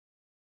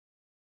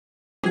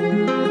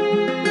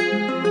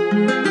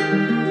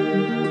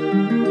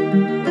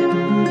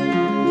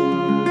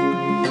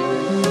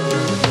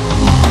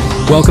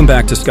Welcome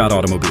back to Scott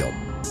Automobile.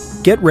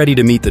 Get ready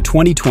to meet the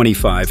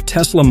 2025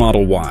 Tesla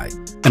Model Y,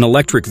 an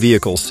electric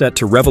vehicle set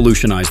to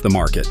revolutionize the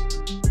market.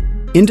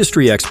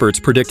 Industry experts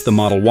predict the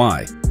Model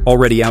Y,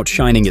 already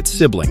outshining its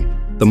sibling,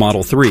 the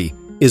Model 3,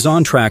 is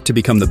on track to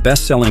become the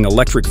best-selling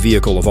electric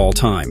vehicle of all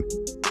time.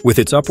 With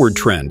its upward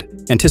trend,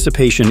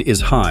 anticipation is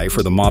high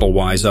for the Model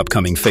Y's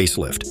upcoming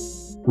facelift.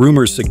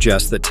 Rumors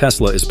suggest that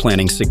Tesla is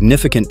planning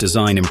significant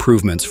design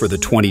improvements for the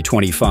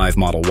 2025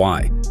 Model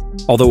Y.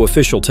 Although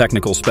official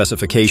technical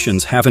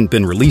specifications haven't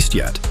been released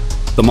yet,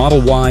 the Model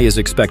Y is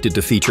expected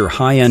to feature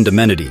high-end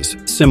amenities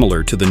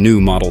similar to the new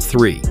Model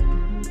 3.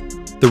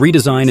 The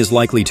redesign is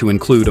likely to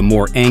include a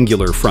more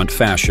angular front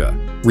fascia,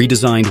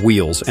 redesigned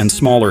wheels, and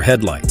smaller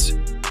headlights,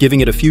 giving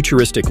it a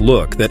futuristic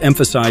look that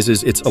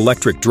emphasizes its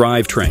electric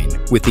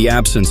drivetrain with the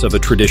absence of a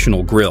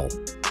traditional grille.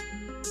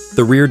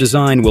 The rear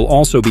design will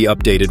also be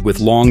updated with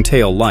long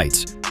tail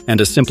lights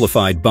and a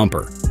simplified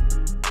bumper.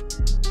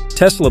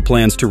 Tesla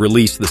plans to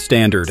release the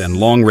standard and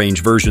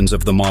long-range versions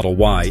of the Model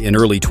Y in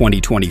early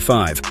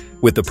 2025,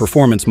 with the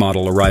performance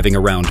model arriving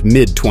around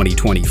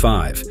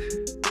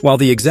mid-2025. While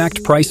the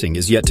exact pricing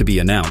is yet to be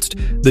announced,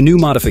 the new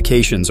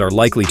modifications are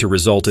likely to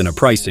result in a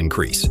price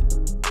increase.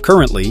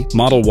 Currently,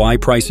 Model Y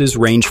prices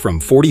range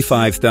from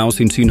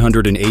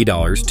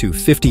 $45,208 to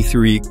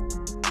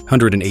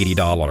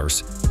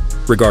 $5,380.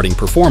 Regarding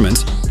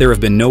performance, there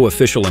have been no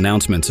official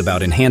announcements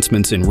about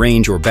enhancements in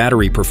range or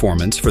battery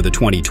performance for the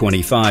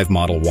 2025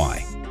 Model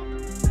Y.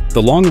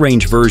 The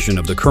long-range version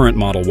of the current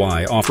Model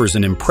Y offers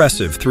an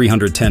impressive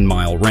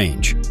 310-mile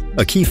range,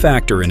 a key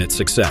factor in its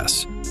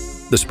success.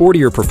 The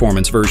sportier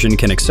performance version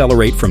can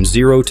accelerate from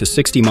 0 to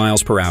 60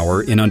 miles per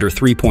hour in under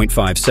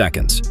 3.5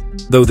 seconds,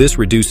 though this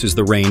reduces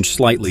the range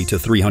slightly to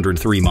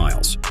 303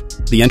 miles.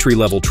 The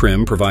entry-level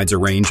trim provides a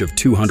range of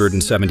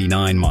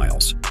 279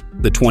 miles.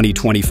 The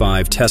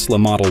 2025 Tesla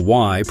Model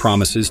Y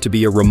promises to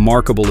be a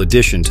remarkable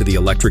addition to the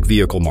electric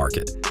vehicle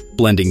market,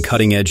 blending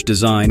cutting-edge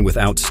design with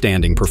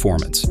outstanding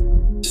performance.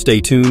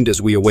 Stay tuned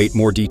as we await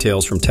more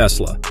details from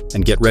Tesla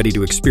and get ready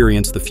to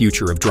experience the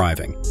future of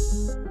driving.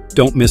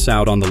 Don't miss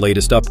out on the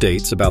latest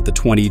updates about the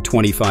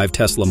 2025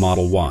 Tesla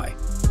Model Y.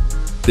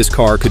 This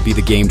car could be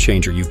the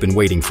game-changer you've been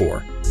waiting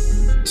for.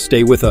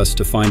 Stay with us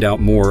to find out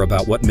more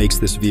about what makes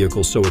this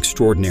vehicle so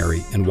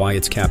extraordinary and why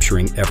it's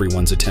capturing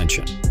everyone's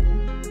attention.